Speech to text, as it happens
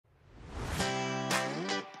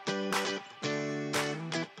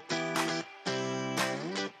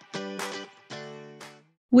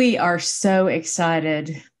We are so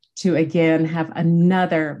excited to again have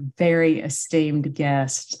another very esteemed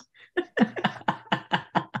guest.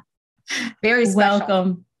 Very special.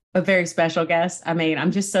 Welcome, a very special guest. I mean,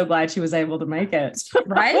 I'm just so glad she was able to make it.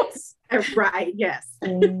 Right? Right. Yes.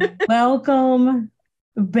 Welcome,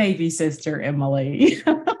 baby sister Emilie.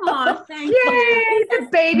 Oh, thank Yay, you. the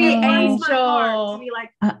baby Oh. angel. To be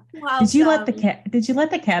like, Did you let the welcome. cat? Did you let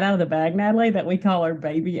the cat out of the bag, Natalie? That we call her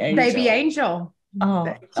baby angel. Baby angel.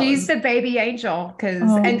 Oh, She's the baby angel because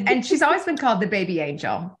Oh. and she's always been called the baby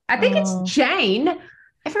angel. I think Oh. it's Jane.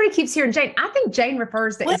 Everybody keeps hearing Jane. I think Jane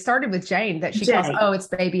refers that What? it started with Jane that she Jane. calls, oh, it's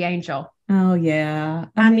baby angel. Oh yeah.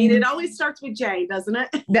 I mean, it always starts with Jane, doesn't it?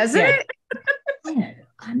 Doesn't Yeah. it?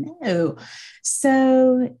 I know.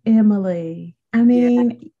 So, Emilie, I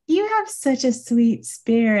mean, you have such a sweet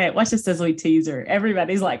spirit. Watch this as we teaser.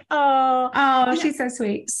 Everybody's like, oh. Oh, she's so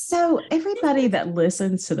sweet. So, everybody that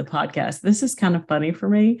listens to the podcast, this is kind of funny for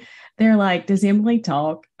me. They're like, does Emilie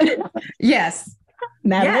talk? Yes.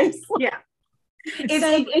 Natalie? Yes. Yeah.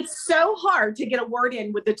 It's so hard to get a word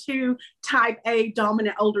in with the two type A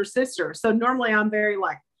dominant older sisters. So normally I'm very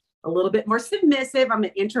like a little bit more submissive. I'm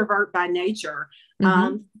an introvert by nature.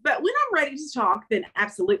 But when I'm ready to talk, then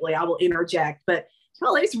absolutely I will interject. But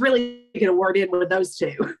well, let's really get a word in with those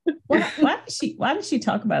two. Why does she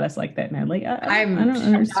talk about us like that, Natalie? I I'm don't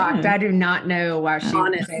understand. shocked. I do not know why she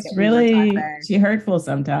would say It's that we were really type A. she hurtful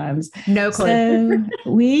sometimes. No clue.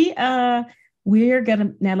 So we're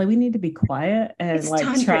gonna, Natalie, we need to be quiet and It's like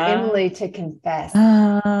time try. for Emilie to confess.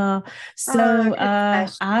 I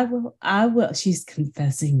will. She's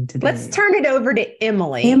confessing today. Let's turn it over to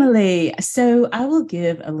Emilie. Emilie. So I will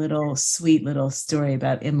give a little sweet little story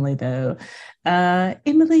about Emilie, though.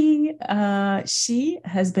 Emilie, she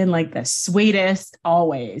has been like the sweetest,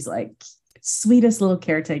 always like sweetest little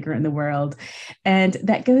caretaker in the world. And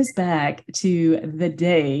that goes back to the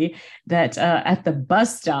day that at the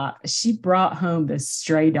bus stop, she brought home this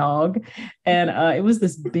stray dog. And it was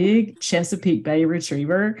this big Chesapeake Bay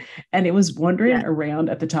retriever. And it was wandering around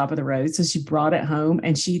at the top of the road. So she brought it home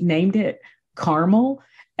and she named it Caramel.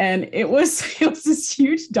 And it was this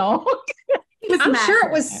huge dog. I'm sure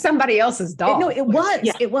it was somebody else's dog. No, it was.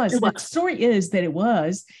 Yeah, it was. it was. The story is that it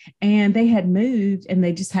was, and they had moved and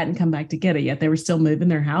they just hadn't come back to get it yet. They were still moving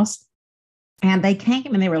their house. And they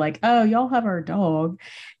came and they were like, oh, y'all have our dog.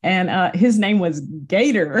 And his name was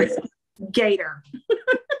Gator. Gator.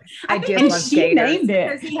 I did And love she Gators. named it.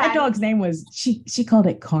 Because he That had- dog's name was, she called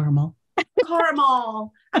it Caramel.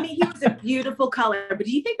 Caramel. I mean, he was a beautiful color, but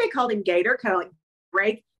do you think they called him Gator? Kind of like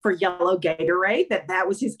Drake for yellow Gatorade, that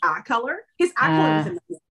was his eye color. His eye color was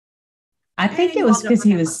amazing. I think it was because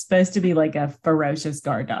he was supposed to be like a ferocious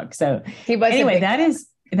guard dog. So He was anyway, that is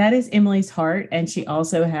Emilie's heart. And she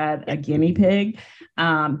also had a guinea pig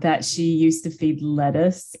that she used to feed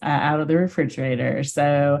lettuce out of the refrigerator.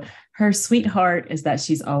 So her sweetheart is that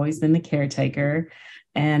she's always been the caretaker.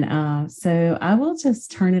 And so I will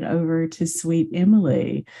just turn it over to sweet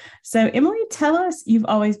Emilie. So Emilie, tell us, you've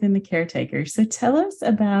always been the caretaker. So tell us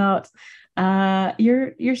about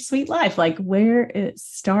your sweet life, like where it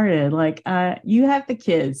started. Like you have the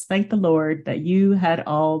kids. Thank the Lord that you had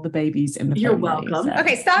all the babies in the You're family. welcome.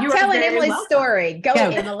 Okay, stop You are telling very Emilie's welcome. story. Go, Go.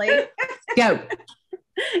 Emilie. Go.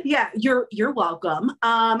 Yeah, you're welcome.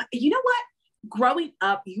 You know what? Growing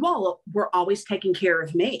up, you all were always taking care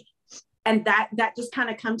of me. And that just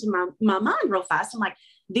kind of come to my mind real fast. I'm like,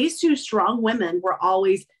 these two strong women were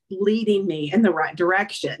always leading me in the right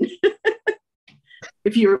direction.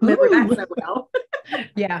 If you remember that so well.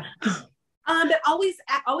 Yeah. But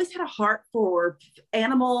I always had a heart for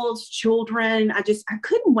animals, children. I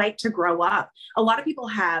couldn't wait to grow up. A lot of people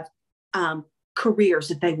have careers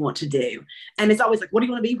that they want to do. And it's always like, what do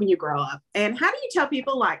you want to be when you grow up? And how do you tell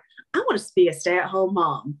people like, I want to be a stay-at-home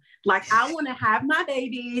mom. Like I want to have my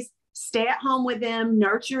babies, stay at home with them,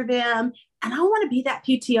 nurture them. And I want to be that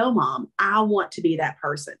PTO mom. I want to be that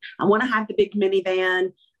person. I want to have the big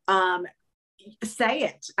minivan. Say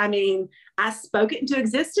it. I mean, I spoke it into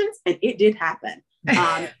existence and it did happen.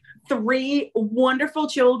 3 wonderful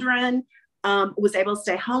children, was able to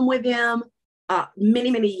stay home with them many,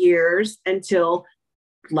 many years until,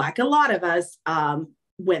 like a lot of us,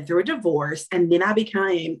 went through a divorce. And then I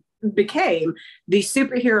became the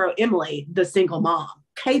superhero Emilie, the single mom,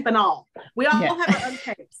 cape and all. We all have our own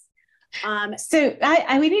capes. So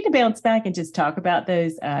we need to bounce back and just talk about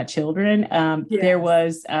those children. Yes. There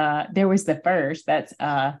was the first, that's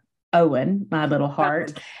Owen, my little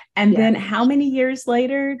heart. And then how many years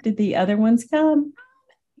later did the other ones come?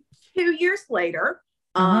 2 years later.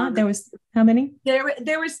 There was how many?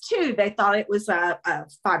 There was 2. They thought it was a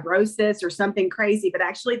fibrosis or something crazy, but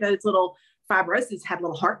actually those little fibrosis had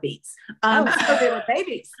little heartbeats. So they were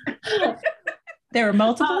babies. There were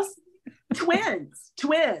multiples? Twins,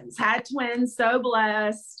 had twins. So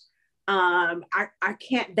blessed. I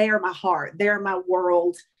can't, they are my heart. They're my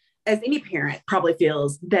world. As any parent probably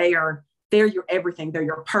feels, they're your everything. They're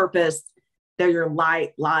your purpose. They're your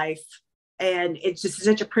life. And it's just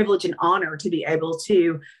such a privilege and honor to be able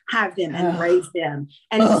to have them and raise them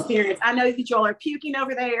and experience. I know that y'all are puking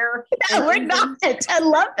over there. No, we're not. I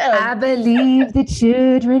love them. I believe the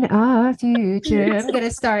children are future. I'm going to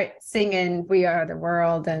start singing We Are the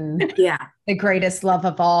World and The Greatest Love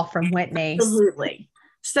of All from Whitney. Absolutely.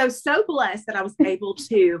 So blessed that I was able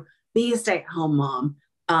to be a stay-at-home mom.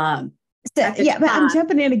 But I'm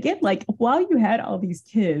jumping in again. Like, while you had all these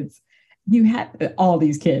kids, you had all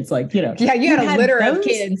these kids, like, you had a litter of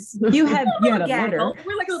kids. You had a litter.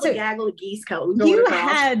 We're like a little gaggle of geese coat. You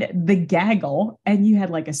had the gaggle, and you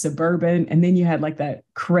had like a Suburban, and then you had like that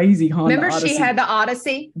crazy Honda. Remember, Odyssey. she had the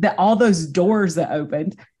Odyssey. All those doors that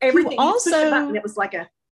opened. Everything. You also, it was like a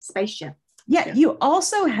spaceship. Yeah, you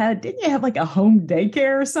also had. Didn't you have like a home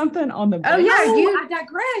daycare or something on the? Oh yeah, I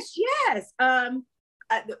digress. Yes.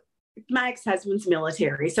 My ex-husband's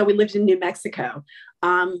military, so we lived in New Mexico.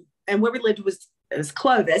 And where we lived was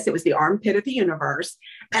Clovis. It was the armpit of the universe.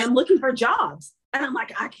 And I'm looking for jobs. And I'm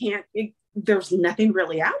like, I can't, there's nothing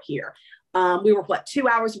really out here. We were 2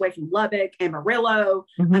 hours away from Lubbock, Amarillo.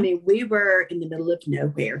 Mm-hmm. I mean, we were in the middle of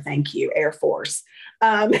nowhere. Thank you, Air Force.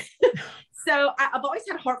 So I've always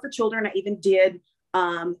had a heart for children. I even did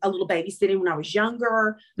a little babysitting when I was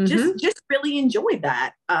younger. Just really enjoyed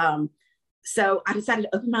that. So I decided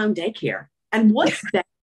to open my own daycare. And what's that?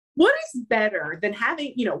 What is better than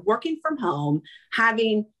having, working from home,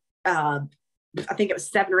 having, I think it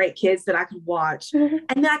was 7 or 8 kids that I could watch, and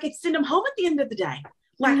then I could send them home at the end of the day.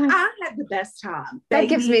 Like, I had the best time. That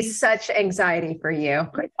gives me such anxiety for you.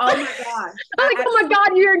 Oh my gosh. I'm like, oh my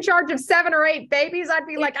God, you're in charge of 7 or 8 babies. I'd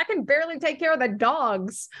be like, I can barely take care of the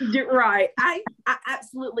dogs. Right. I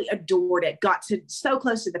absolutely adored it. Got to so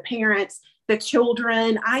close to the parents, the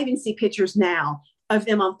children. I even see pictures now of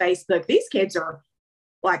them on Facebook. These kids are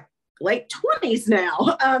like late 20s now.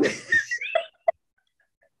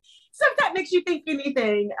 So if that makes you think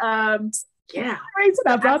anything, yeah. The reason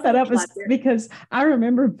I brought that up is because I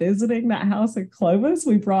remember visiting that house in Clovis.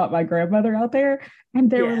 We brought my grandmother out there,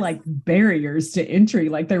 and there were like barriers to entry.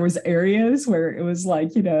 Like, there was areas where it was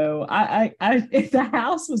like, if the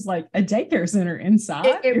house was like a daycare center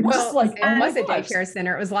inside. It was a daycare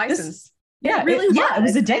center. It was licensed. It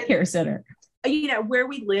was a daycare center. Where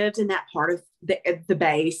we lived in that part of the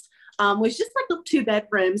base was just like little 2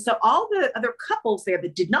 bedrooms. So all the other couples there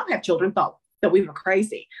that did not have children thought that we were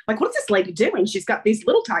crazy. Like, what is this lady doing? She's got these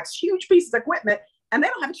little tykes, huge pieces of equipment, and they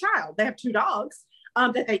don't have a child. They have 2 dogs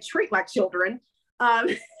that they treat like children.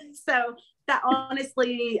 So that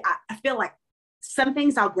honestly, I feel like some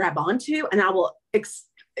things I'll grab onto, and I will,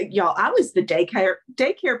 I was the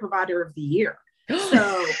daycare provider of the year.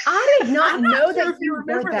 So I did not know that you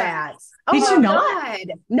remember that. Did you not?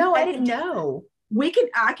 God. No, I didn't know.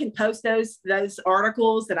 I can post those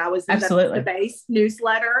articles that I was in the base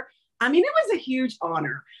newsletter. I mean, it was a huge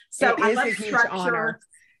honor. So I love structure.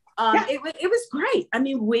 It was great. I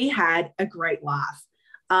mean, we had a great life.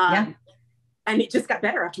 And it just got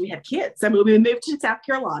better after we had kids. I mean, we moved to South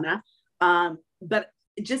Carolina. But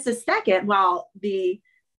just a second, while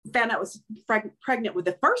found out I was pregnant with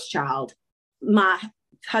the first child, my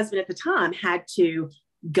husband at the time had to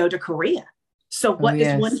go to Korea. So what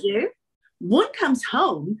does one do? One comes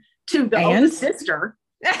home to the oldest sister.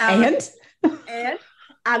 And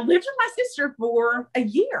I lived with my sister for a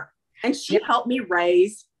year, and she helped me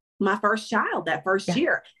raise my first child that first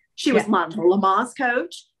year. She was my Lamaze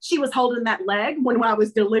coach. She was holding that leg when I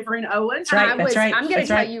was delivering Owen. I'm going to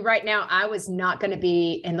tell you right now, I was not going to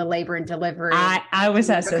be in the labor and delivery. I was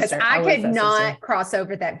that sister. Because I could not cross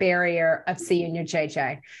over that barrier of seeing your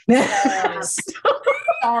JJ.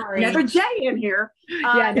 Sorry. Never J in here.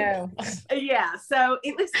 I know. Yeah. So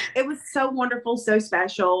it was so wonderful, so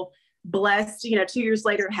special. Blessed, 2 years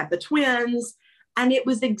later, to have the twins. And it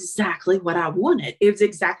was exactly what I wanted. It was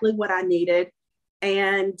exactly what I needed.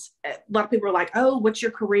 And a lot of people are like, oh, what's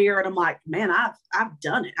your career? And I'm like, man, I've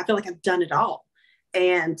done it. I feel like I've done it all.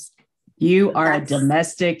 And you are a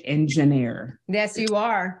domestic engineer. Yes, you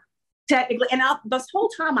are. Technically. And this whole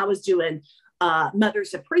time I was doing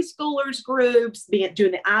mothers of preschoolers groups,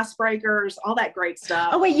 doing the icebreakers, all that great stuff.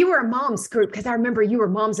 Oh, wait, you were a mom's group, because I remember you were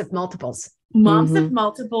moms of multiples. Moms of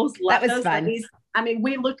multiples. That was fun. Ladies. I mean,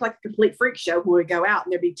 we looked like a complete freak show when we go out,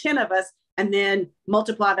 and there'd be 10 of us, and then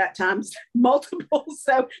multiply that times multiples.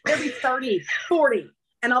 So there'd be 30, 40,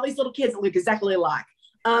 and all these little kids that look exactly alike.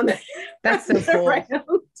 That's so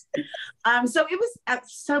cool. So it was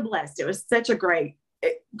so blessed. It was such a great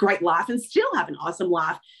life, and still have an awesome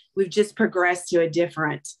life. We've just progressed to a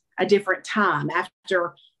different time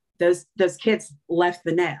after those kids left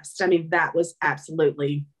the nest. I mean, that was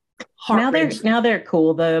absolutely heart-wrenching. Now they're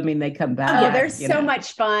cool though. I mean, they come back. Oh, they're so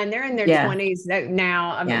much fun. They're in their 20s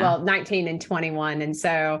now. I mean, Yeah. well, 19 and 21. And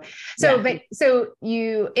so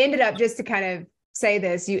you ended up, just to kind of say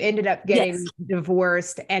this, you ended up getting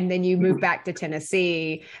divorced, and then you moved back to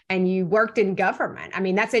Tennessee, and you worked in government. I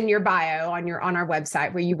mean, that's in your bio on our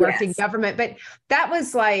website, where you worked in government, but that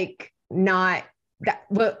was like not that.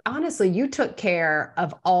 Well, honestly, you took care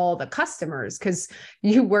of all the customers because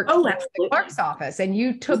you worked for the clerk's office, and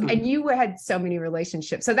you took and you had so many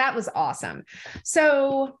relationships. So that was awesome.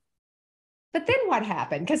 So, but then what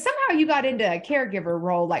happened? Because somehow you got into a caregiver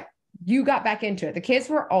role, like you got back into it. The kids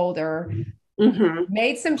were older.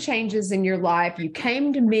 Made some changes in your life. You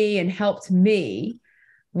came to me and helped me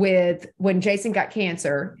with when Jason got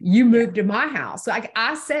cancer. You moved to my house. So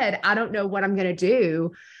I said, I don't know what I'm going to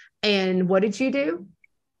do. And what did you do?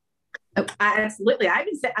 Absolutely. I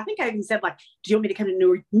think I even said, like, do you want me to come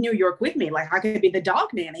to New York with me? Like, I could be the dog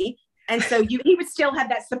nanny. And so he would still have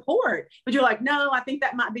that support, but you're like, no, I think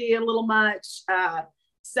that might be a little much.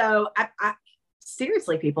 So I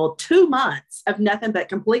seriously, people, 2 months of nothing but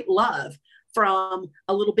complete love from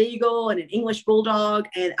a little beagle and an English bulldog.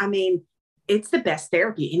 And I mean, it's the best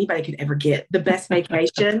therapy anybody could ever get, the best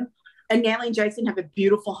vacation. And Natalie and Jason have a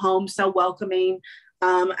beautiful home, so welcoming.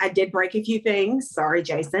 I did break a few things. Sorry,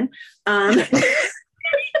 Jason. Did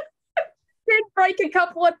break a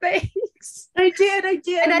couple of things. I did.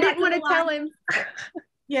 And I didn't want to tell him.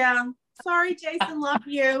 Yeah. Sorry, Jason. Love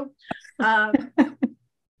you.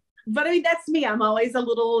 But I mean, that's me. I'm always a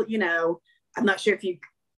little, I'm not sure if you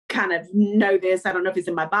kind of know this. I don't know if it's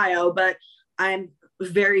in my bio, but I'm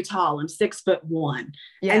very tall. I'm 6'1".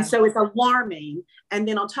 Yeah. And so it's alarming. And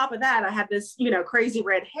then on top of that, I have this, crazy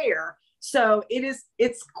red hair. So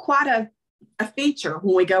it's quite a feature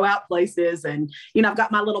when we go out places. And, I've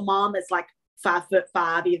got my little mom that's like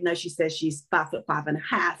 5'5", even though she says she's 5'5.5"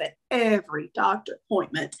 at every doctor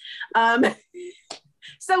appointment.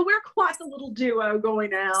 So we're quite a little duo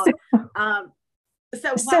going out.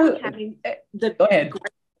 So while I'm having the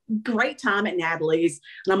great time at Natalie's,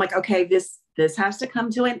 and I'm like, okay, this has to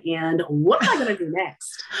come to an end. What am I going to do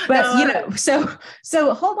next? But so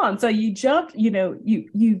hold on. So you jumped,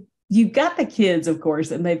 you've got the kids, of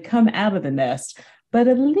course, and they've come out of the nest, but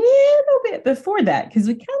a little bit before that, because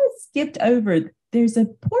we kind of skipped over, there's a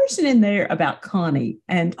portion in there about Connie.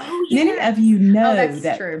 And many of you know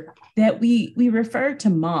that we refer to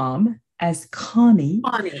mom as Connie.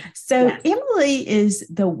 So Emilie is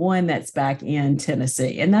the one that's back in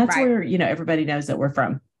Tennessee, and that's where, everybody knows that we're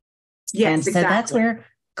from. Yes, and so that's where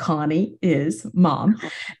Connie is mom.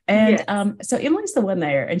 And so Emilie's the one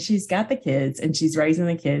there, and she's got the kids and she's raising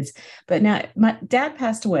the kids. But now my dad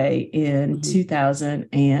passed away in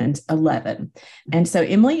 2011. And so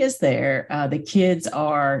Emilie is there. The kids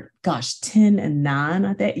are, 10 and 9,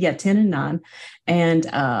 I think. Yeah, 10 and 9. And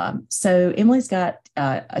so Emilie's got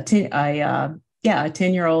a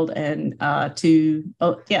 10-year-old and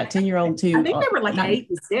 10-year-old too. I think they were like 8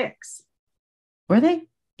 and 6. Were they?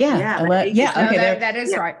 Yeah. Okay. That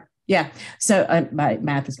is right. Yeah. So my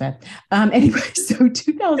math is bad. Anyway, so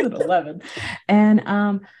 2011.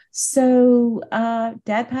 And so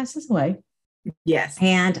dad passes away. Yes.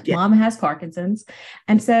 And mom has Parkinson's.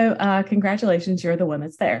 And so congratulations, you're the one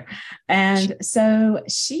that's there. And so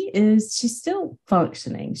she's still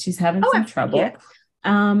functioning. She's having some trouble. Yeah.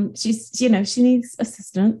 She needs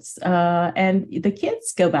assistance, and the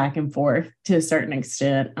kids go back and forth to a certain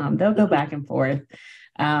extent. They'll go back and forth,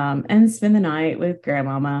 and spend the night with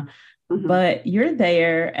grandmama, but you're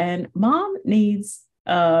there, and mom needs,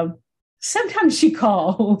 sometimes she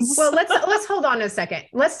calls. Well, let's hold on a second.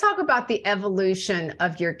 Let's talk about the evolution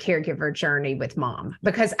of your caregiver journey with mom,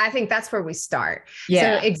 because I think that's where we start.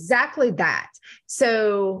 Yeah. So exactly that.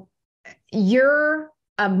 So you're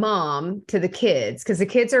a mom to the kids, because the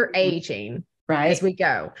kids are aging as we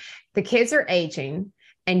go. The kids are aging,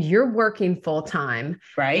 and you're working full time,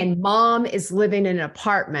 and mom is living in an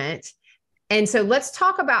apartment. And so let's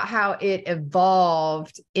talk about how it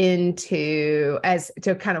evolved to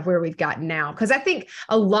kind of where we've gotten now, because I think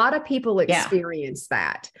a lot of people experience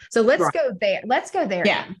that. So let's go there. Let's go there.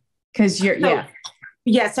 Yeah, because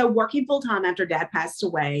So working full time after dad passed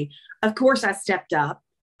away, of course I stepped up.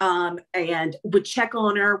 And would check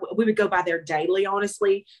on her. We would go by there daily.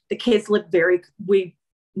 Honestly, the kids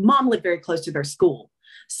mom lived very close to their school.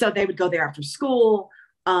 So they would go there after school.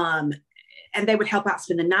 And they would help out,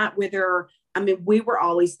 spend the night with her. I mean, we were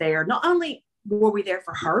always there. Not only were we there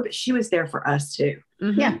for her, but she was there for us too.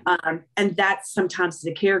 Mm-hmm. Yeah. And that's sometimes as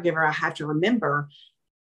a caregiver, I have to remember,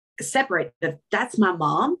 separate that's my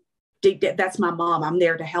mom. That's my mom. I'm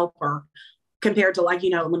there to help her, compared to like,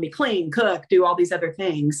 let me clean, cook, do all these other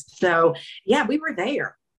things. So yeah, we were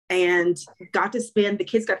there and the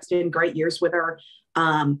kids got to spend great years with her.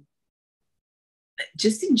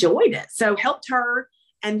 Just enjoyed it. So helped her.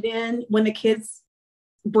 And then when the kids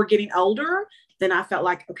were getting older, then I felt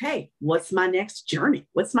like, okay, what's my next journey?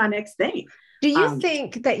 What's my next thing? Do you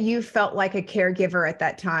think that you felt like a caregiver at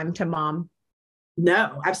that time to mom?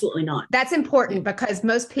 No, absolutely not. That's important because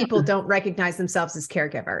most people don't recognize themselves as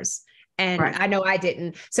caregivers. And right. I know I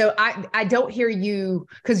didn't. So I don't hear you,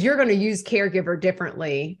 because you're going to use caregiver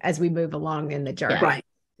differently as we move along in the journey. Right.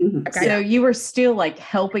 Mm-hmm. Okay. So you were still like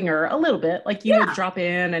helping her a little bit, like you would drop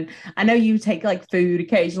in, and I know you take like food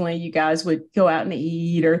occasionally. You guys would go out and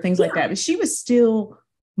eat or things like that, but she was still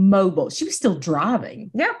mobile. She was still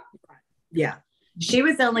driving. Yeah. Yeah. She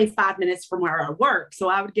was only 5 minutes from where I work. So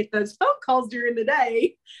I would get those phone calls during the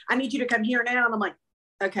day. I need you to come here now. And I'm like,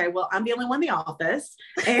 okay, well, I'm the only one in the office.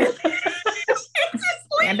 And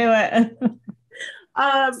can't do it.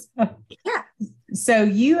 Yeah. So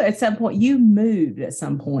you, at some point, you moved at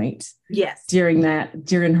some point. Yes. During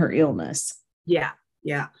her illness. Yeah.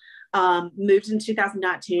 Yeah. Moved in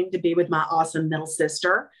 2019 to be with my awesome middle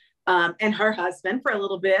sister and her husband for a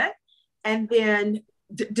little bit. And then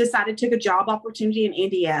decided to take a job opportunity in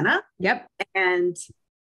Indiana. Yep. And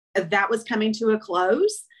that was coming to a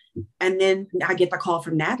close. And then I get the call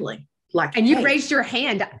from Natalie. Like, and you raised your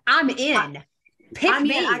hand. I'm in. Pick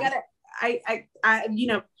me. I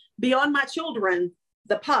beyond my children,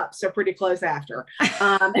 the pups are pretty close after.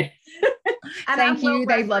 And thank you.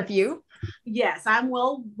 They love you. Yes, I'm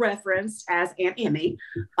well referenced as Aunt Emmy.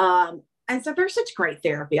 And so there's such great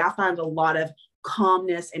therapy. I find a lot of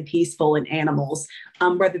calmness and peaceful in animals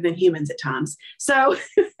rather than humans at times. So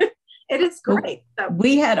it is great. So,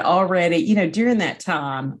 we had already, during that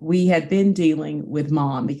time, we had been dealing with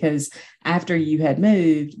mom because after you had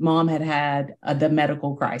moved, mom had the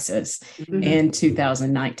medical crisis in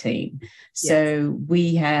 2019. So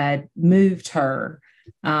we had moved her.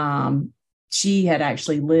 She had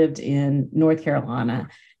actually lived in North Carolina,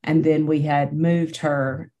 and then we had moved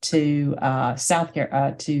her to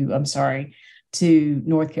to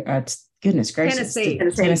North Carolina, goodness gracious,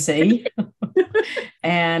 Tennessee.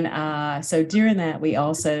 And so during that, we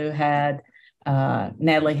also had,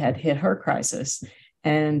 Natalie had hit her crisis.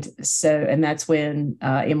 And that's when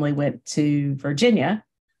Emilie went to Virginia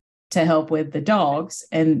to help with the dogs.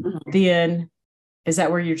 And then, is that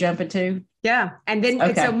where you're jumping to? Yeah. And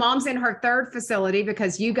then, so mom's in her third facility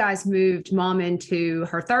because you guys moved mom into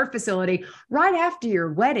her third facility right after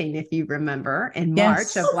your wedding, if you remember, in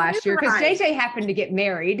March of last year. Because JJ happened to get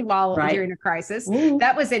married during a crisis. Ooh.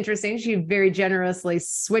 That was interesting. She very generously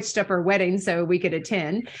switched up her wedding so we could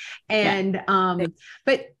attend. And,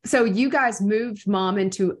 but so you guys moved mom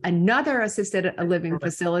into another assisted living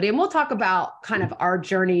facility. And we'll talk about kind of our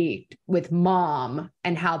journey with mom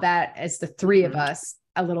and how that, as the three of us,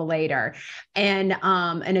 a little later and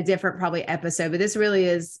in a different probably episode, but this really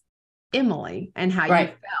is Emilie and how you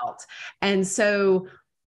felt. And so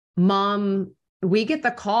mom, we get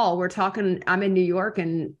the call, we're talking, I'm in New York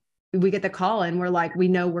and we get the call and we're like, we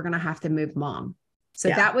know we're going to have to move mom. So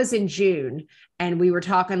that was in June. And we were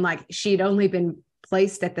talking like she'd only been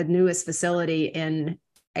placed at the newest facility in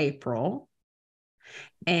April.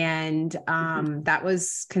 And that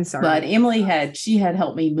was concerning. But Emilie had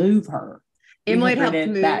helped me move her. Emilie helped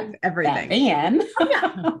move everything.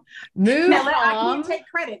 Move. Now, I can't take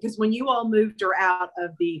credit because when you all moved her out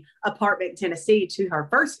of the apartment in Tennessee to her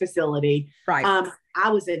first facility, I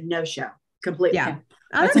was a no-show completely. Yeah,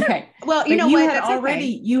 that's okay. Well, you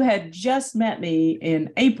you had just met me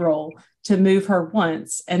in April to move her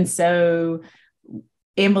once, and so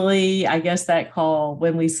Emilie, I guess that call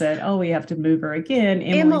when we said, "Oh, we have to move her again."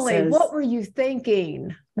 Emilie says, what were you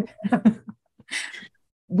thinking?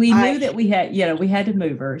 We knew that we had to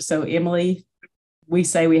move her. So Emilie, we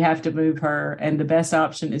say we have to move her, and the best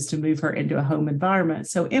option is to move her into a home environment.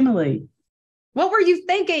 So Emilie, what were you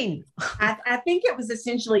thinking? I think it was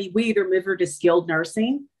essentially we either move her to skilled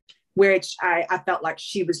nursing, which I felt like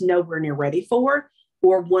she was nowhere near ready for,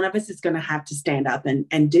 or one of us is going to have to stand up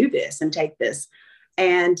and do this and take this.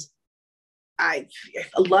 And I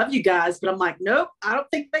love you guys, but I'm like, nope, I don't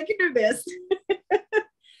think they can do this.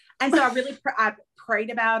 And so I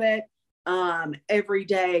prayed about it every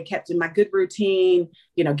day, kept in my good routine,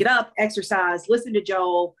 get up, exercise, listen to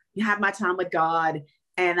Joel, have my time with God.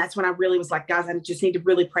 And that's when I really was like, guys, I just need to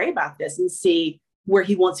really pray about this and see where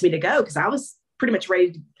he wants me to go. Cause I was pretty much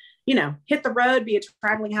ready to, hit the road, be a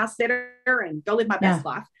traveling house sitter and go live my best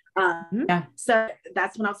life. So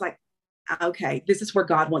that's when I was like, okay, this is where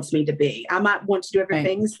God wants me to be. I might want to do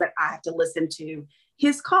everything, but I have to listen to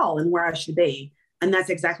his call and where I should be. And that's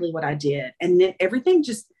exactly what I did. And then everything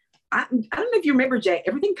just, I don't know if you remember, Jay,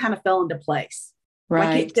 everything kind of fell into place.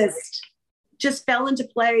 Like it just fell into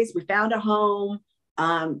place. We found a home.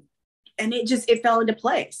 And it fell into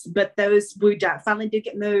place. But we finally did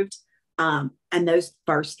get moved. And those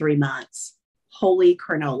first 3 months, holy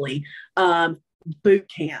cannoli, boot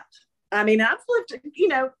camp. I mean, I've lived,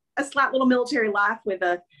 a slight little military life with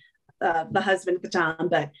the husband at the time,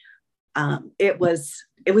 but it was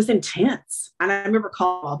intense. And I remember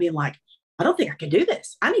calling, being like, I don't think I can do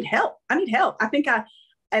this. I need help. And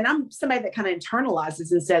I'm somebody that kind of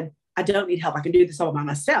internalizes and said, I don't need help. I can do this all by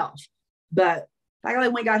myself. But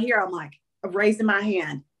when we got here, I'm like, I'm raising my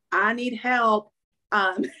hand. I need help.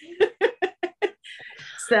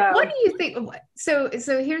 So what do you think? So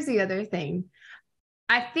here's the other thing.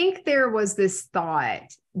 I think there was this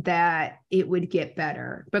thought that it would get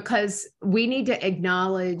better because we need to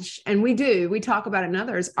acknowledge, and we talk about it in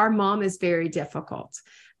others, our mom is very difficult.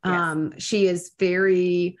 Yes. She is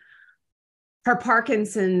her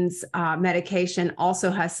Parkinson's medication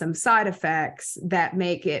also has some side effects that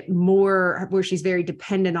make it more where she's very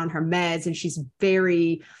dependent on her meds, and she's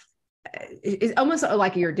it's almost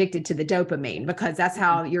like you're addicted to the dopamine because that's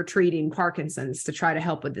how you're treating Parkinson's to try to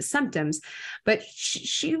help with the symptoms. But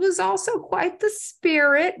she was also quite the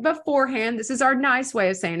spirit beforehand. This is our nice way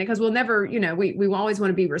of saying it because we'll never, we always want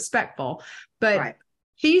to be respectful, but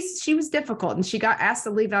she was difficult and she got asked to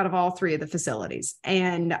leave out of all 3 of the facilities.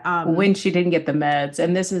 And when she didn't get the meds,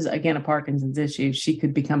 and this is again a Parkinson's issue, she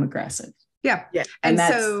could become aggressive. Yeah. And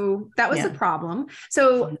so that was the problem.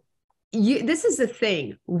 So this is the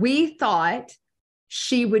thing. We thought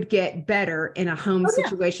she would get better in a home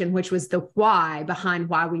situation, which was the why behind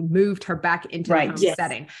why we moved her back into the home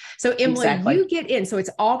setting. So Emily, you get in. So it's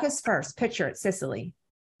August 1st, picture it, Sicily,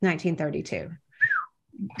 1932.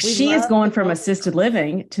 She is going from assisted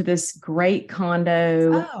living to this great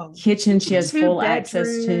condo kitchen. She has full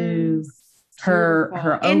access to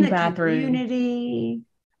her own bathroom. Community.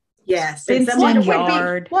 Yes.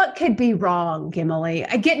 What could be wrong, Emilie?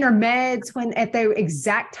 Getting her meds at the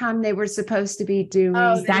exact time they were supposed to be doing.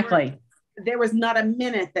 Exactly. There was not a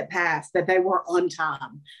minute that passed that they were on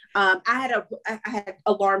time. I had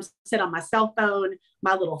alarms set on my cell phone,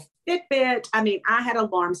 my little Fitbit. I mean, I had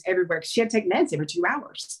alarms everywhere. She had to take meds every 2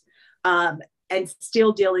 hours. And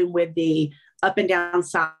still dealing with the up and down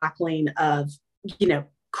cycling of,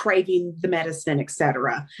 craving the medicine, et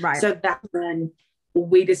cetera. Right. So that's when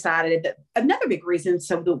we decided that another big reason,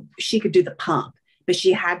 she could do the pump, but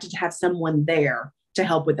she had to have someone there to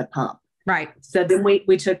help with the pump. Right. So then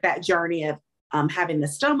we took that journey of having the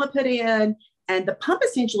stoma put in, and the pump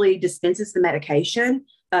essentially dispenses the medication,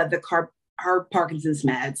 her Parkinson's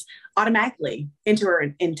meds automatically into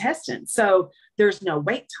her intestine. So there's no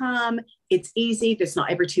wait time. It's easy. It's not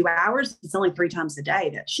every 2 hours. It's only 3 times a day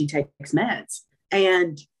that she takes meds.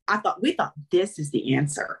 And we thought this is the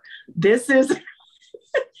answer. This is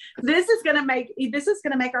going to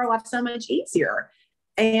make our life so much easier.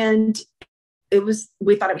 And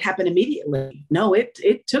we thought it would happen immediately. No, it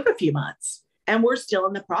took a few months, and we're still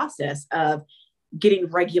in the process of getting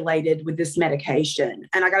regulated with this medication.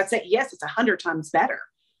 And I got to say, yes, it's 100 times better.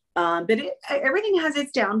 But everything has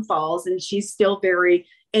its downfalls, and she's still very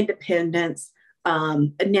independent.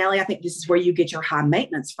 Natalie, I think this is where you get your high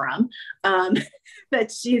maintenance from.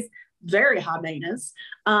 But she's very high maintenance.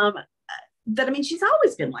 She's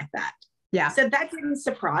always been like that. Yeah. So that didn't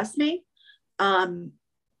surprise me.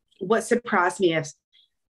 What surprised me is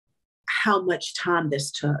how much time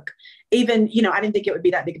this took. Even, I didn't think it would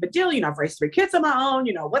be that big of a deal. I've raised 3 kids on my own.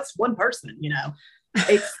 What's one person?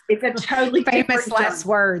 It's a totally famous last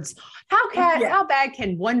words. How bad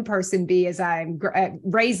can one person be as I'm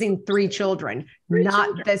raising 3 children?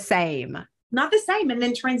 Not the same. Not the same. And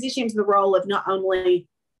then transitioning to the role of not only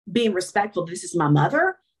being respectful, this is my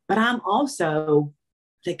mother, but I'm also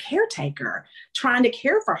the caretaker, trying to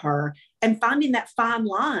care for her and finding that fine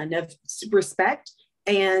line of respect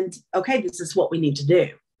and, okay, this is what we need to do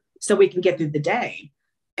so we can get through the day.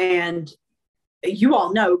 And you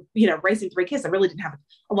all know, raising 3 kids, I really didn't have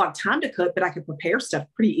a lot of time to cook, but I could prepare stuff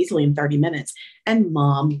pretty easily in 30 minutes. And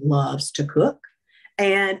mom loves to cook,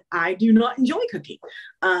 and I do not enjoy cooking.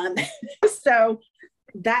 So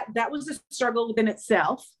that was a struggle within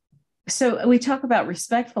itself. So we talk about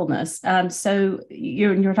respectfulness. So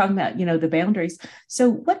you're talking about, the boundaries. So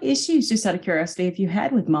what issues, just out of curiosity, have you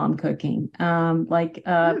had with mom cooking?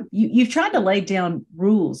 You've tried to lay down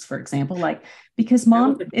rules, for example, like, because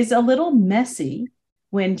mom is a little messy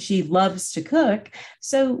when she loves to cook.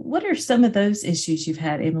 So what are some of those issues you've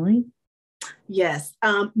had, Emilie? Yes.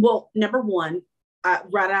 Well, number one,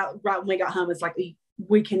 right when we got home, it's like,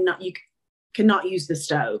 you cannot use the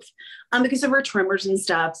stove because of our trimmers and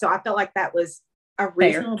stuff. So I felt like that was a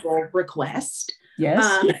reasonable request.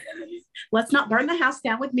 Yes. Let's not burn the house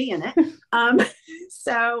down with me in it.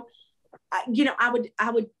 So, I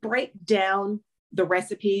would break down the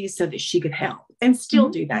recipes so that she could help, and still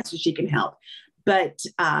do that so she can help. But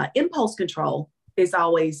impulse control is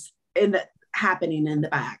always happening in the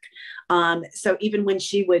back. So even when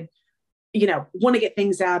she would, want to get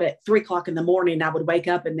things out at 3:00 in the morning, I would wake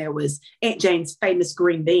up and there was Aunt Jane's famous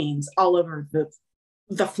green beans all over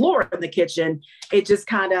the floor in the kitchen. It just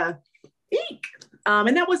kind of, eek.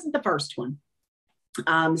 And that wasn't the first one.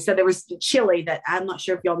 So there was chili that I'm not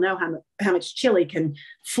sure if y'all know how much chili can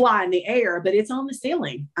fly in the air, but it's on the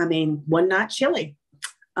ceiling. I mean, one night chili.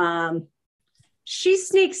 She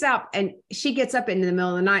sneaks up and she gets up into the middle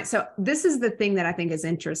of the night. So this is the thing that I think is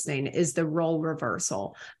interesting, is the role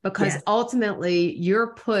reversal, because ultimately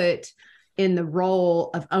you're put in the role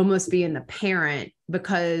of almost being the parent,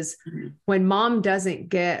 because when mom doesn't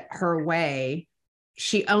get her way,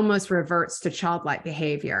 she almost reverts to childlike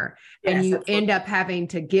behavior. Yes, and you end up having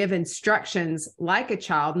to give instructions like a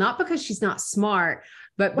child, not because she's not smart,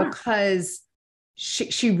 but because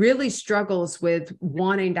she really struggles with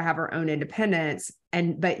wanting to have her own independence.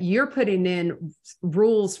 But you're putting in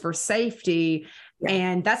rules for safety. Yeah.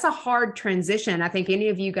 And that's a hard transition. I think any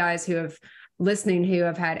of you guys who have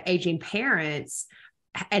had aging parents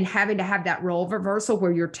and having to have that role reversal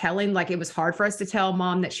where you're telling, like, it was hard for us to tell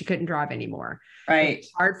mom that she couldn't drive anymore. Right.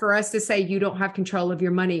 It's hard for us to say, you don't have control of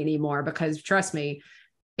your money anymore, because trust me,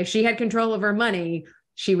 if she had control of her money,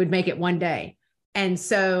 she would make it one day. And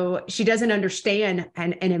so she doesn't understand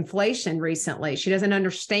and inflation recently. She doesn't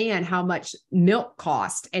understand how much milk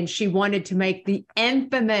cost. And she wanted to make the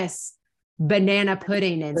infamous banana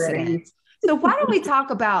pudding incident. So why don't we talk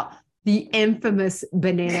about the infamous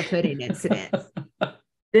banana pudding incident?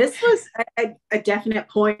 This was a definite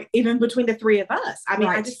point, even between the three of us. I mean,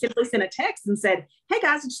 I just simply sent a text and said, "Hey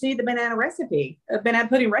guys, I just need the banana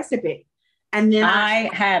pudding recipe." And then I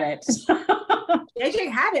had it.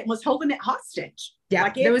 JJ had it and was holding it hostage.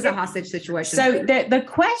 Yeah, there was a hostage situation. So the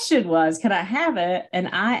question was, can I have it? And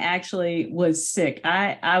I actually was sick.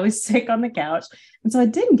 I was sick on the couch. And so I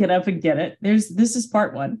didn't get up and get it. This is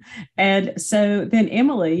part one. And so then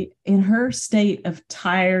Emilie, in her state of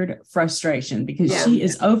tired frustration, because she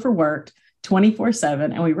is overworked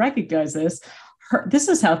 24/7, and we recognize this, this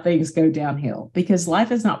is how things go downhill, because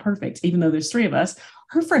life is not perfect, even though there's three of us.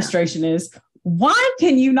 Her frustration is, why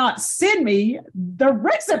can you not send me the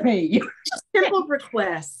recipe? Simple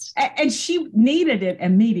request. And she needed it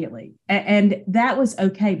immediately. And that was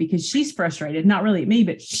okay, because she's frustrated, not really at me,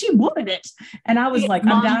 but she wanted it. And I was like,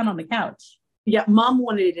 I'm down on the couch. Yeah, mom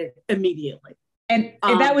wanted it immediately. And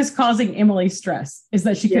that was causing Emilie stress, is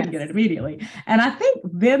that she couldn't get it immediately. And I think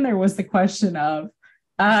then there was the question of,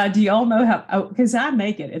 do y'all know how, because I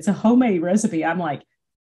make it, it's a homemade recipe. I'm like,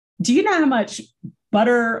 do you know how much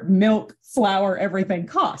butter, milk, flour, everything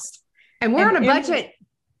cost? And we're on a budget.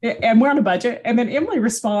 And we're on a budget. And then Emilie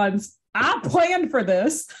responds, I planned for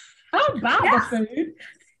this. I'll buy the food.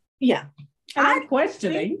 Yeah. And I'm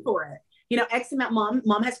questioning for it. X amount,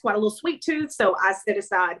 mom has quite a little sweet tooth. So I set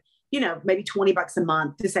aside, maybe $20 a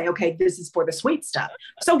month to say, okay, this is for the sweet stuff.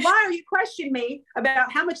 So why are you questioning me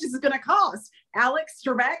about how much this is going to cost? Alex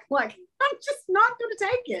Trebek, like, I'm just not going to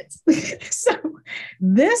take it. So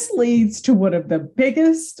this leads to one of the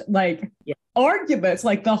biggest arguments,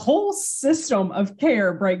 like the whole system of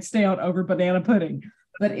care breaks down over banana pudding.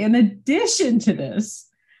 But in addition to this,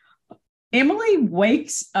 Emilie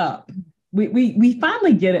wakes up. We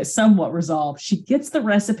finally get it somewhat resolved. She gets the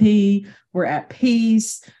recipe. We're at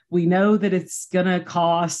peace. We know that it's going to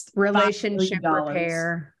cost relationship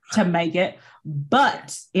repair to make it.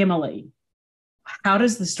 But Emilie, how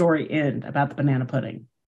does the story end about the banana pudding?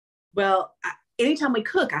 Well, anytime we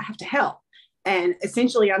cook, I have to help. And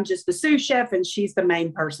essentially, I'm just the sous chef and she's the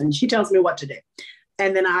main person. She tells me what to do.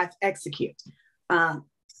 And then I execute.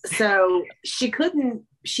 So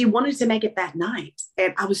she wanted to make it that night.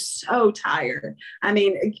 And I was so tired. I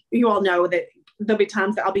mean, you all know that there'll be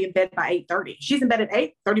times that I'll be in bed by 8:30. She's in bed at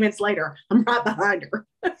 8, 30 minutes later, I'm right behind her.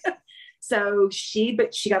 So she got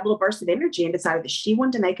a little burst of energy and decided that she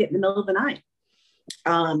wanted to make it in the middle of the night.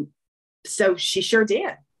 So she sure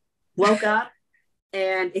did. woke up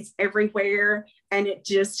and it's everywhere and it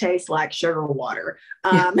just tastes like sugar water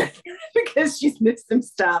because she's missed some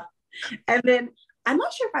stuff. And then I'm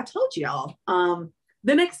not sure if I told y'all,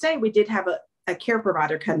 the next day we did have a care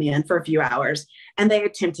provider come in for a few hours and they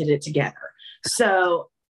attempted it together. So,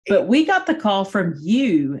 but we got the call from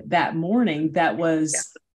you that morning that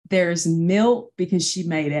was, there's milk because she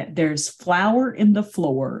made it. There's flour in the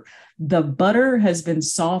floor. The butter has been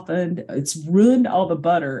softened. It's ruined all the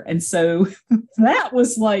butter. And so that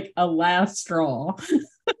was like a last straw.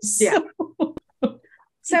 So,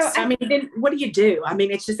 I mean, then what do? I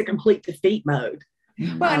mean, it's just a complete defeat mode.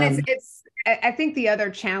 Well, and I think the other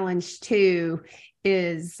challenge too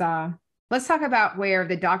is, let's talk about where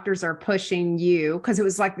the doctors are pushing you, because it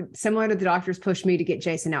was like similar to the doctors pushed me to get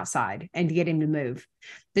Jason outside and to get him to move.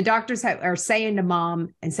 The doctors are saying to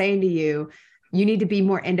mom and saying to you, you need to be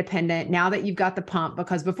more independent now that you've got the pump,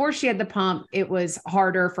 because before she had the pump, it was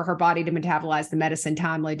harder for her body to metabolize the medicine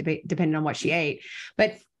timely, depending on what she ate.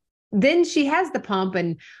 But then she has the pump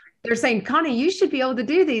and they're saying, Connie, you should be able to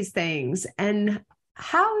do these things. And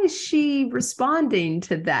how is she responding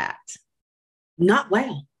to that? Not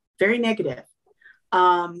well, very negative.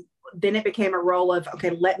 Then it became a role of,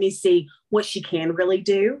 okay, let me see what she can really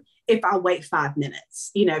do if I wait 5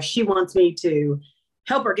 minutes. You know, if she wants me to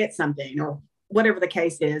help her get something or whatever the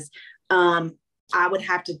case is, I would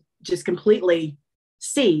have to just completely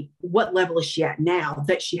see what level is she at now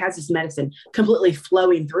that she has this medicine completely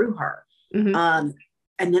flowing through her. And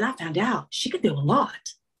then I found out she could do a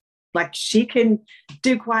lot. Like she can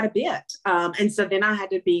do quite a bit. And so then I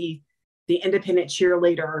had to be the independent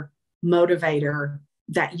cheerleader, motivator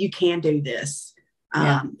that you can do this.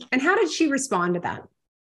 And how did she respond to that?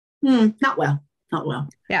 Not well.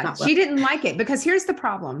 Yeah. Not well. She didn't like it because here's the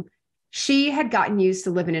problem. She had gotten used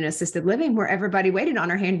to living in assisted living where everybody waited on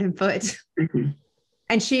her hand and foot.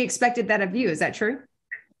 And she expected that of you. Is that true?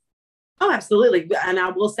 Oh, absolutely. And I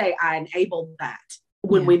will say I enabled that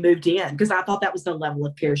when we moved in, because I thought that was the level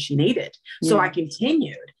of care she needed. So I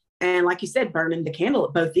continued. And like you said, burning the candle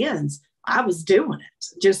at both ends, I was doing it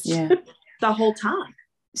just the whole time.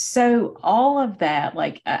 So all of that,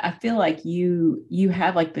 like, I feel like you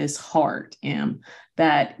have like this heart,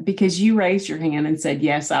 that because you raised your hand and said,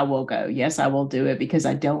 yes, I will go. Yes, I will do it because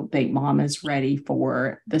I don't think mom is ready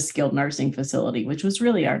for the skilled nursing facility, which was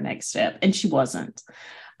really our next step. And she wasn't.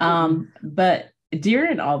 But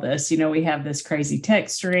during all this, you know, we have this crazy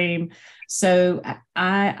text stream. So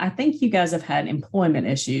I think you guys have had employment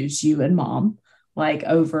issues, you and mom, like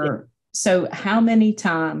over. So how many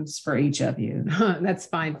times for each of you? That's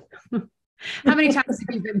fine. How many times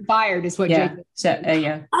have you been fired is what JJ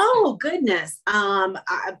said. Oh, goodness.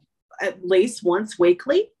 At least once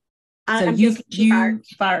weekly. So you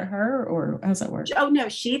fire her, or how's that work? Oh, no,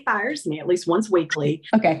 she fires me at least once weekly.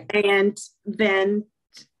 Okay. And then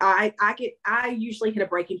I usually hit a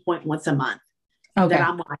breaking point once a month. Okay. That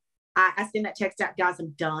I'm like, I send that text out, guys, I'm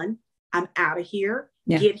done. I'm out of here.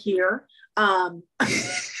 Yeah. Get here.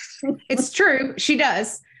 It's true. She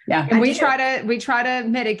does. Yeah. And we try to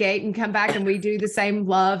mitigate and come back and we do the same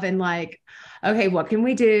love and like, okay, what can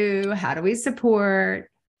we do? How do we support?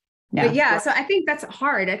 Yeah. But so I think that's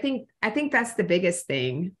hard. I think that's the biggest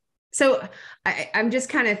thing. So I'm just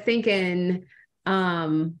kind of thinking,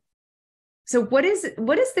 so what is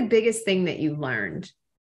the biggest thing that you've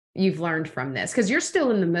learned from this? Because you're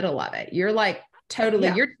still in the middle of it. You're like,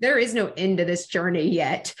 totally. There is no end to this journey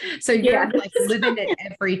yet. So you're like living it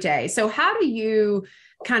every day. So how do you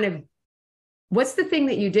what's the thing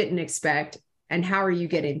that you didn't expect and how are you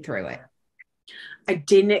getting through it? I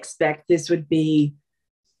didn't expect this would be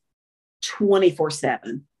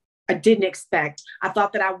 24/7. I didn't expect, I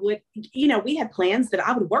thought that I would, we had plans that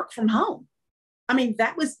I would work from home. I mean,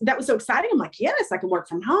 that was so exciting. I'm like, yes, I can work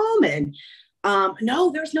from home. And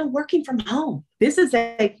no, there's no working from home. This is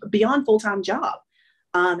a beyond full-time job.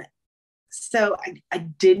 So I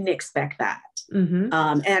didn't expect that. And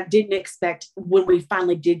I didn't expect when we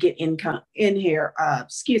finally did get income in here,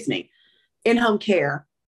 in-home care,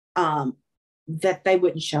 that they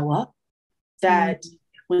wouldn't show up, that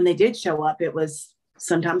when they did show up, it was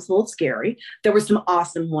sometimes a little scary. There were some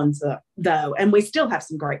awesome ones though, and we still have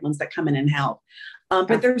some great ones that come in and help.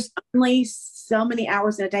 But there's only so many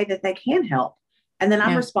hours in a day that they can help. And then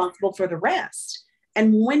I'm responsible for the rest.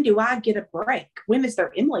 And when do I get a break? When is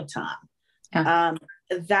their Emilie time?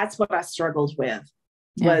 That's what I struggled with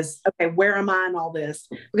was, okay, where am I in all this?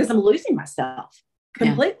 Because I'm losing myself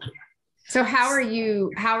completely. So how are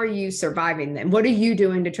you surviving then? What are you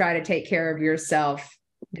doing to try to take care of yourself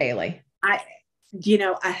daily? I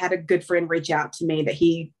had a good friend reach out to me that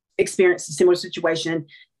he experienced a similar situation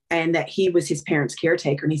and that he was his parents'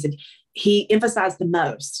 caretaker. And he said, he emphasized the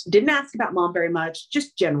most, didn't ask about mom very much,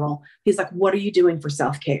 just general. He's like, what are you doing for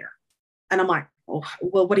self-care? And I'm like, oh,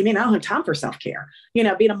 well, what do you mean? I don't have time for self-care. You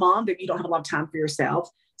know, being a mom, that you don't have a lot of time for yourself.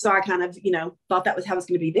 So I kind of, you know, thought that was how it's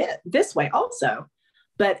going to be this way also.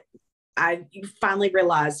 But I finally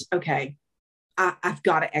realized, okay, I've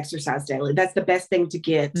got to exercise daily. That's the best thing to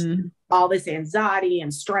get all this anxiety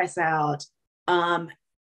and stress out.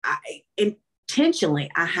 Intentionally,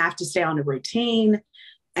 I have to stay on a routine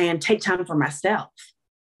and take time for myself.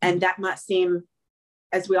 And that might seem,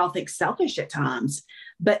 as we all think, selfish at times,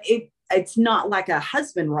 but it's not like a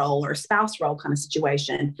husband role or spouse role kind of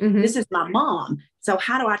situation. This is my mom. So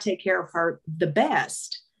how do I take care of her the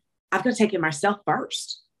best? I've got to take care of myself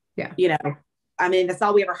first. Yeah. You know, I mean, that's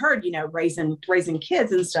all we ever heard, you know, raising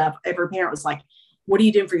kids and stuff. Every parent was like, what are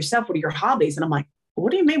you doing for yourself? What are your hobbies? And I'm like, well,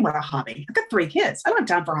 what do you mean what a hobby? I've got 3 kids. I don't have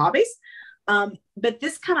time for hobbies. But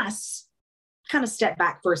this kind of stepped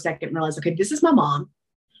back for a second and realized, okay, this is my mom.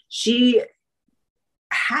 She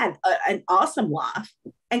had an awesome life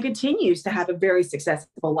and continues to have a very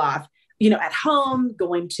successful life, you know, at home,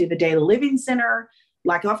 going to the daily living center.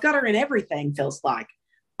 Like, I've got her in everything, feels like.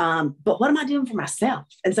 But what am I doing for myself?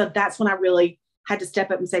 And so that's when I really had to step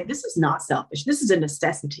up and say, this is not selfish. This is a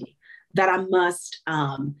necessity that I must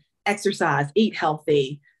exercise, eat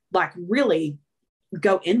healthy, like really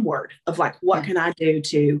go inward of like, what can I do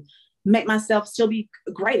to make myself still be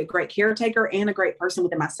a great caretaker and a great person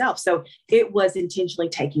within myself. So it was intentionally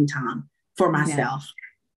taking time for myself.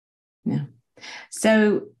 Yeah.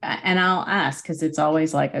 So, and I'll ask, because it's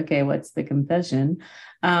always like, okay, what's the confession?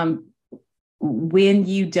 When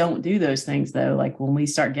you don't do those things though, like when we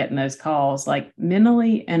start getting those calls, like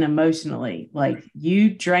mentally and emotionally, like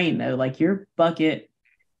you drain though, like your bucket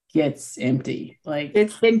gets empty. Like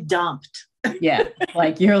it's been dumped. Yeah.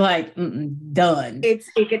 Like you're like, done.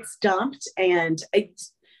 It gets dumped. And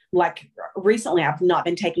it's like recently I've not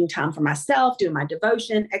been taking time for myself, doing my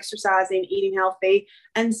devotion, exercising, eating healthy.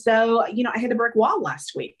 And so, you know, I hit a brick wall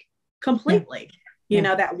last week completely, you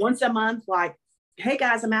know, that once a month, like, hey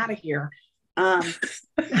guys, I'm out of here.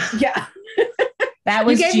 Yeah. That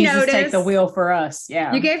was Jesus notice. Take the wheel for us.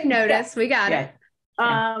 Yeah. You gave notice. We got it.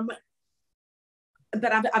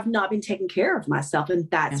 But I've not been taking care of myself. And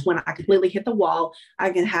that's when I completely hit the wall.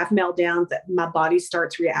 I can have meltdowns, that my body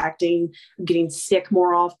starts reacting, getting sick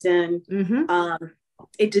more often.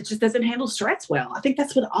 It just doesn't handle stress well. I think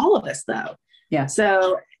that's with all of us though. Yeah.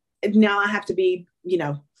 So now I have to be, you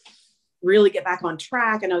know, really get back on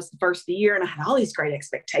track. I know it's the first of the year and I had all these great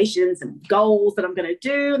expectations and goals that I'm going to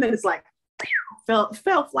do. And then it's like, fell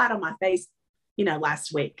flat on my face, you know,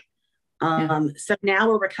 last week. So now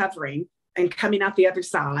we're recovering and coming out the other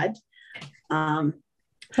side. And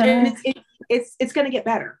it's going to get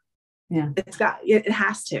better. Yeah. It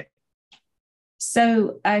has to.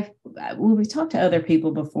 So we've talked to other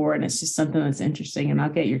people before, and it's just something that's interesting, and I'll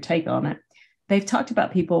get your take on it. They've talked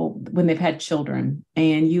about people when they've had children,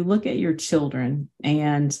 and you look at your children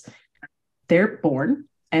and they're born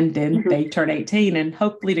and then they turn 18 and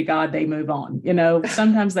hopefully to God, they move on. You know,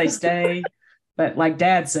 sometimes they stay, but like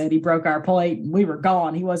Dad said, he broke our plate and we were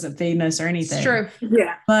gone. He wasn't feeding us or anything. It's true.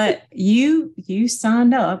 Yeah. But you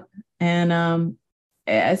signed up, and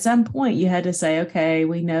at some point you had to say, okay,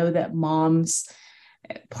 we know that mom's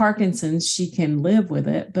Parkinson's, she can live with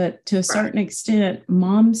it, but to a certain extent,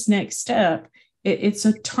 mom's next step, it's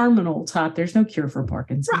a terminal type. There's no cure for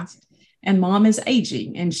Parkinson's, and mom is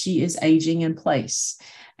aging, and she is aging in place.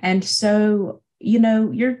 And so, you know,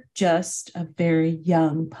 you're just a very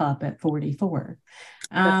young pup at 44.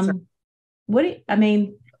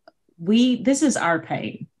 This is our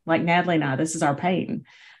pain. Like Natalie and I, this is our pain,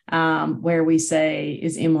 where we say,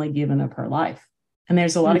 is Emilie giving up her life? And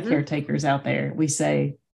there's a lot of caretakers out there. We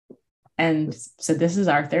say, and so this is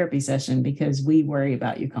our therapy session because we worry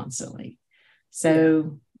about you constantly.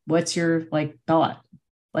 So what's your like thought?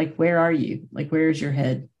 Like, where are you? Like, where's your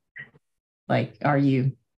head? Like,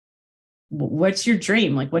 what's your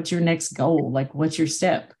dream? Like, what's your next goal? Like, what's your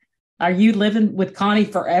step? Are you living with Connie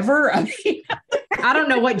forever? I mean, I don't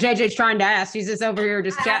know what JJ's trying to ask. She's just over here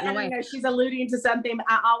just chatting away. Know, she's alluding to something.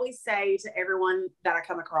 I always say to everyone that I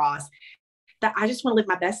come across that I just want to live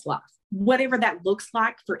my best life, whatever that looks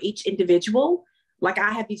like for each individual. Like,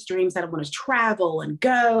 I have these dreams that I want to travel and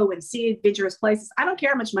go and see adventurous places. I don't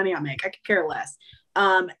care how much money I make. I could care less.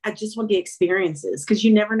 I just want the experiences, because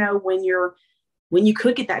you never know when you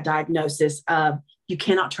could get that diagnosis of you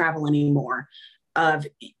cannot travel anymore, of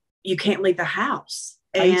you can't leave the house.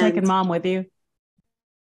 Are you taking mom with you?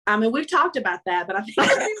 I mean, we've talked about that, but I think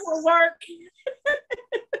it will work.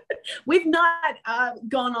 We've not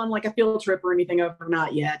gone on like a field trip or anything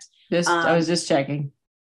overnight yet. I was just checking.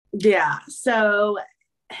 Yeah. So,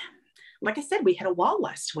 like I said, we hit a wall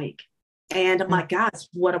last week. And I'm like, guys,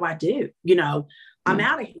 what do I do? I'm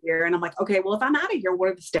out of here. And I'm like, okay, well, if I'm out of here, what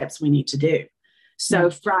are the steps we need to do? So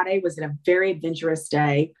Friday was a very adventurous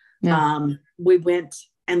day. We went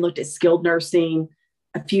and looked at skilled nursing,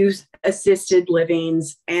 a few assisted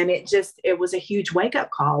livings, and it was a huge wake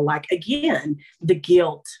up call. Like, again, the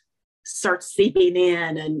guilt starts seeping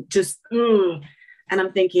in and and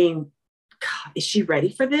I'm thinking, God, is she ready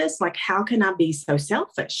for this? Like, how can I be so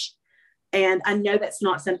selfish? And I know that's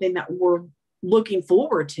not something that we're looking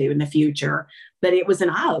forward to in the future, but it was an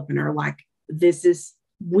eye opener. Like,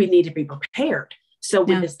 we need to be prepared. So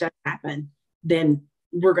when this does happen, then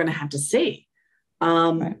we're going to have to see.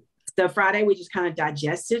 So Friday, we just kind of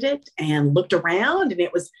digested it and looked around, and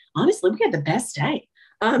it was, honestly, we had the best day.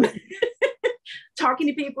 Talking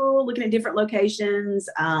to people, looking at different locations.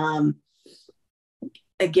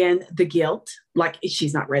 Again, the guilt, like,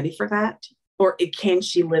 she's not ready for that. Or can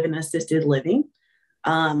she live in assisted living?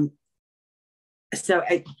 So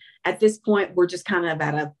at this point, we're just kind of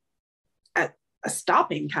at a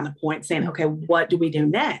stopping kind of point, saying, okay, what do we do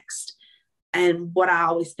next? And what I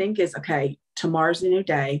always think is, okay, tomorrow's a new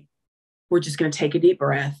day. We're just going to take a deep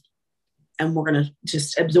breath, and we're going to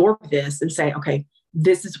just absorb this and say, okay,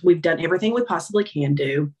 we've done everything we possibly can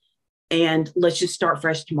do, and let's just start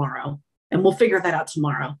fresh tomorrow, and we'll figure that out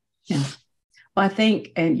tomorrow. Yeah. Well, I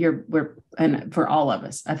think, and for all of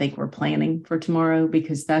us, I think we're planning for tomorrow,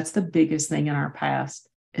 because that's the biggest thing in our past,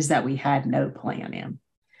 is that we had no plan in.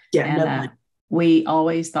 Yeah. And no plan. We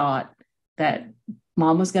always thought that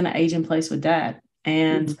mom was going to age in place with dad.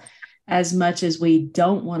 And as much as we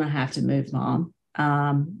don't want to have to move mom,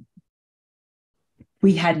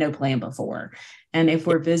 we had no plan before. And if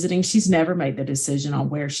we're visiting, she's never made the decision on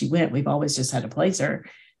where she went. We've always just had to place her.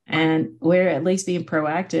 And we're at least being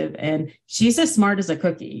proactive. And she's as smart as a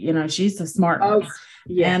cookie. She's the smart one.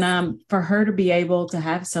 Yes. And for her to be able to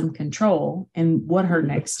have some control in what her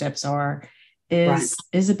next steps are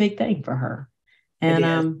is a big thing for her.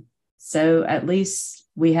 And so at least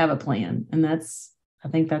we have a plan. And I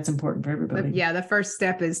think that's important for everybody. Yeah. The first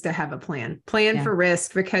step is to have a plan for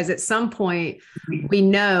risk, because at some point we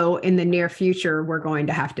know in the near future, we're going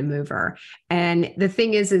to have to move her. And the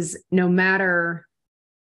thing is no matter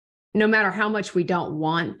how much we don't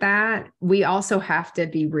want that, we also have to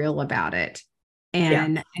be real about it.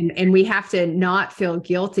 And we have to not feel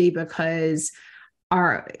guilty, because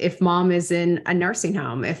if mom is in a nursing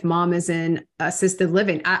home, if mom is in assisted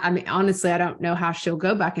living, I mean, honestly, I don't know how she'll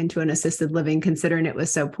go back into an assisted living, considering it was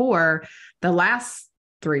so poor the last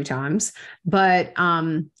 3 times, but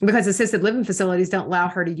because assisted living facilities don't allow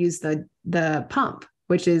her to use the pump,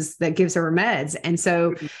 that gives her meds. And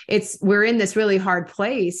so we're in this really hard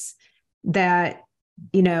place that,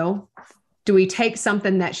 do we take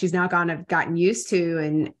something that she's now gotten used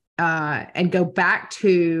to and go back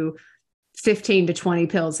to 15 to 20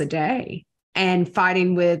 pills a day and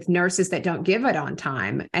fighting with nurses that don't give it on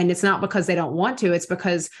time? And it's not because they don't want to, it's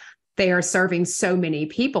because they are serving so many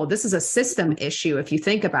people. This is a system issue. If you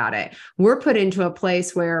think about it, we're put into a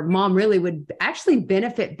place where mom really would actually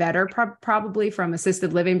benefit better, probably from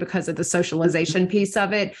assisted living, because of the socialization piece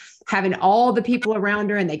of it, having all the people around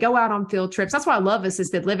her, and they go out on field trips. That's why I love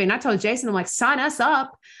assisted living. I told Jason, I'm like, sign us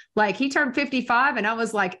up. Like, he turned 55 and I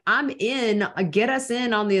was like, I'm in, get us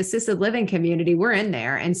in on the assisted living community. We're in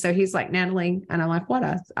there. And so he's like, Natalie, and I'm like,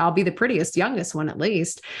 I'll be the prettiest, youngest one at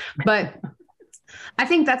least. But I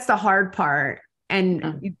think that's the hard part.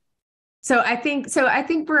 And so I think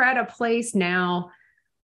we're at a place now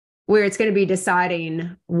where it's going to be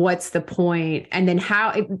deciding what's the point. And then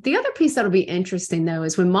the other piece that'll be interesting, though,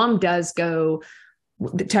 is when mom does go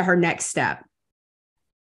to her next step,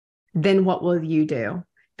 then what will you do?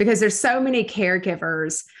 Because there's so many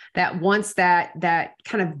caregivers that once that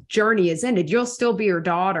kind of journey is ended, you'll still be your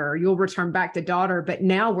daughter, you'll return back to daughter. But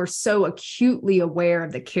now we're so acutely aware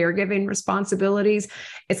of the caregiving responsibilities.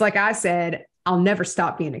 It's like I said, I'll never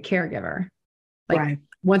stop being a caregiver.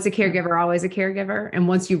 Once a caregiver, always a caregiver. And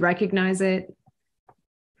once you recognize it.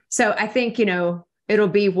 So I think, it'll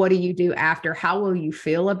be, what do you do after? How will you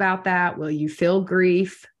feel about that? Will you feel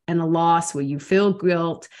grief and a loss? Will you feel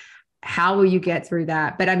guilt? How will you get through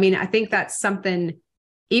that? But I mean, I think that's something,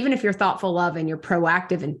 even if you're thoughtful of and you're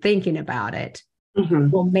proactive in thinking about it,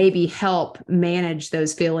 will maybe help manage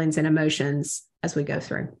those feelings and emotions as we go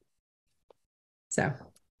through. So,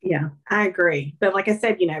 yeah, I agree. But like I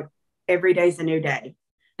said, every day's a new day.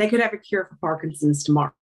 They could have a cure for Parkinson's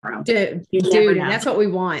tomorrow. Dude, and that's what we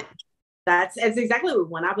want. That's exactly what we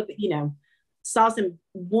want. I would, saw some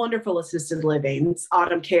wonderful assisted livings,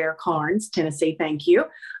 Autumn Care, Carnes, Tennessee. Thank you.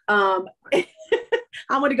 I'm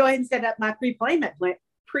going to go ahead and set up my prepayment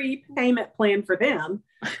plan for them.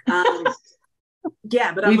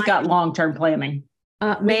 Yeah, but we've got long-term planning.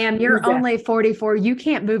 Ma'am, you're only 44. You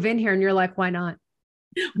can't move in here. And you're like, why not?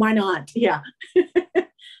 Why not? Yeah.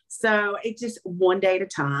 So it's just one day at a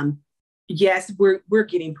time. Yes, we're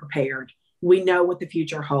getting prepared. We know what the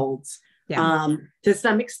future holds, to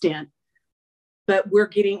some extent, but we're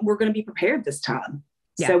going to be prepared this time.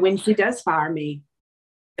 Yeah. So when she does fire me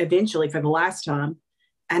eventually for the last time,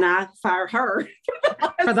 and I fire her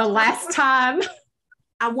for the last time,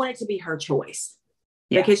 I want it to be her choice,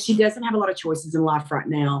 because she doesn't have a lot of choices in life right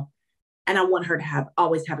now. And I want her to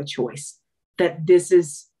always have a choice, that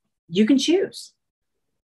you can choose.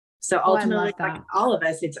 So ultimately, like all of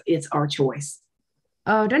us, it's our choice.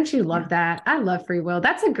 Oh, don't you love that? I love free will.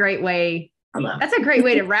 That's a great way. That's a great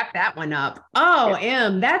way to wrap that one up. Oh,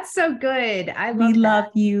 that's so good. We love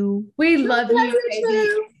you. We love you, baby.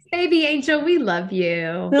 Baby angel, we love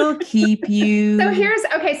you. We'll keep you. So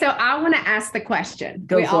so I want to ask the question.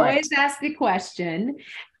 We always ask the question.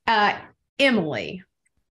 Emilie,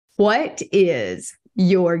 what is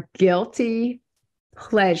your guilty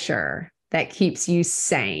pleasure that keeps you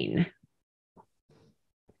sane?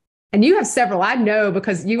 And you have several, I know,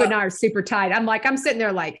 because you and I are super tight. I'm sitting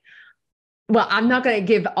there like, well, I'm not going to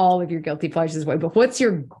give all of your guilty pleasures away, but what's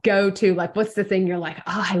your go-to? Like, what's the thing you're like,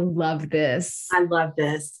 oh, I love this. I love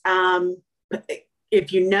this.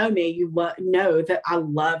 If you know me, you know that I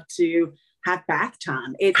love to have bath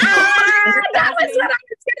time. That was what I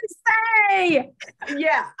was going to say.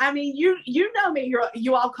 Yeah. I mean, you know me,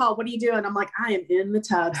 you all call, what are you doing? I'm like, I am in the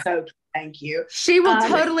tub. So thank you. She will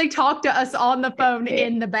totally talk to us on the phone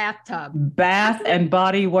in the bathtub. Bath and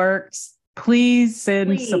Body Works. Please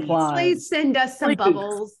send supplies. Please send us some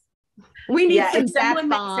bubbles. We need some bath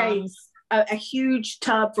bombs. A huge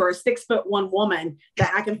tub for a 6'1" woman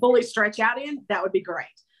that I can fully stretch out in, that would be great.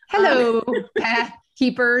 Hello, bath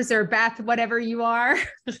keepers or bath, whatever you are.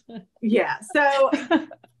 Yeah. So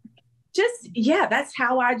that's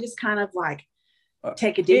how I just kind of like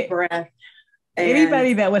take a deep breath.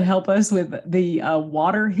 Anybody that would help us with the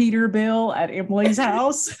water heater bill at Emilie's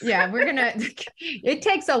house. Yeah, it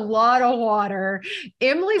takes a lot of water.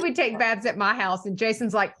 Emilie would take baths at my house, and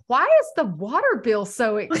Jason's like, why is the water bill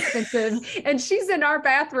so expensive? And she's in our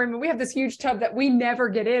bathroom, and we have this huge tub that we never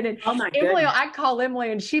get in. And Emilie, I'd call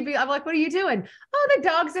Emilie, and I'm like, what are you doing? Oh, the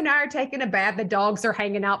dogs and I are taking a bath. The dogs are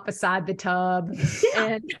hanging out beside the tub. Yeah.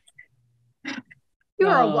 And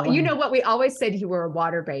you know what? We always said you were a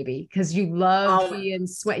water baby because you love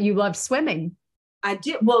you love swimming. I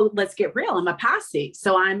did. Well, let's get real. I'm a Pisces,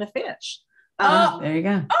 so I'm a fish. There you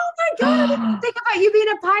go. Oh my God. I didn't think about you being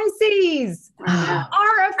a Pisces.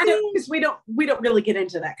 Because we don't really get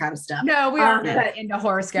into that kind of stuff. No, we aren't into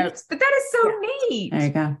horoscopes, but that is so neat. There you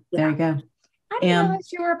go. There you go. I didn't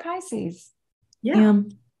realize you were a Pisces. Yeah.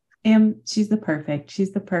 She's the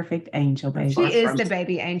perfect angel, baby. She is the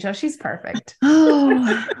baby angel. She's perfect.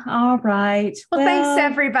 Oh, all right. Well, thanks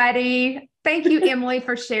everybody. Thank you, Emilie,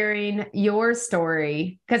 for sharing your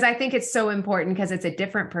story, because I think it's so important because it's a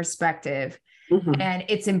different perspective. Mm-hmm. And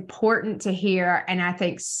it's important to hear. And I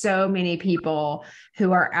think so many people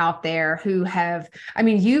who are out there who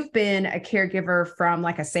you've been a caregiver from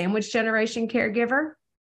like a sandwich generation caregiver.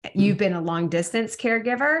 You've been a long distance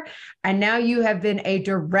caregiver, and now you have been a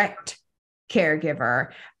direct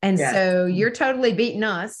caregiver. And so you're totally beating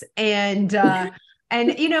us. And,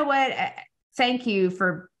 and you know what? Thank you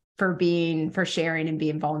for sharing and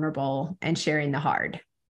being vulnerable and sharing the hard.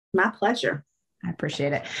 My pleasure. I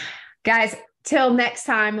appreciate it. Guys, till next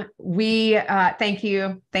time, we thank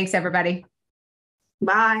you. Thanks, everybody.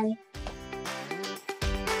 Bye.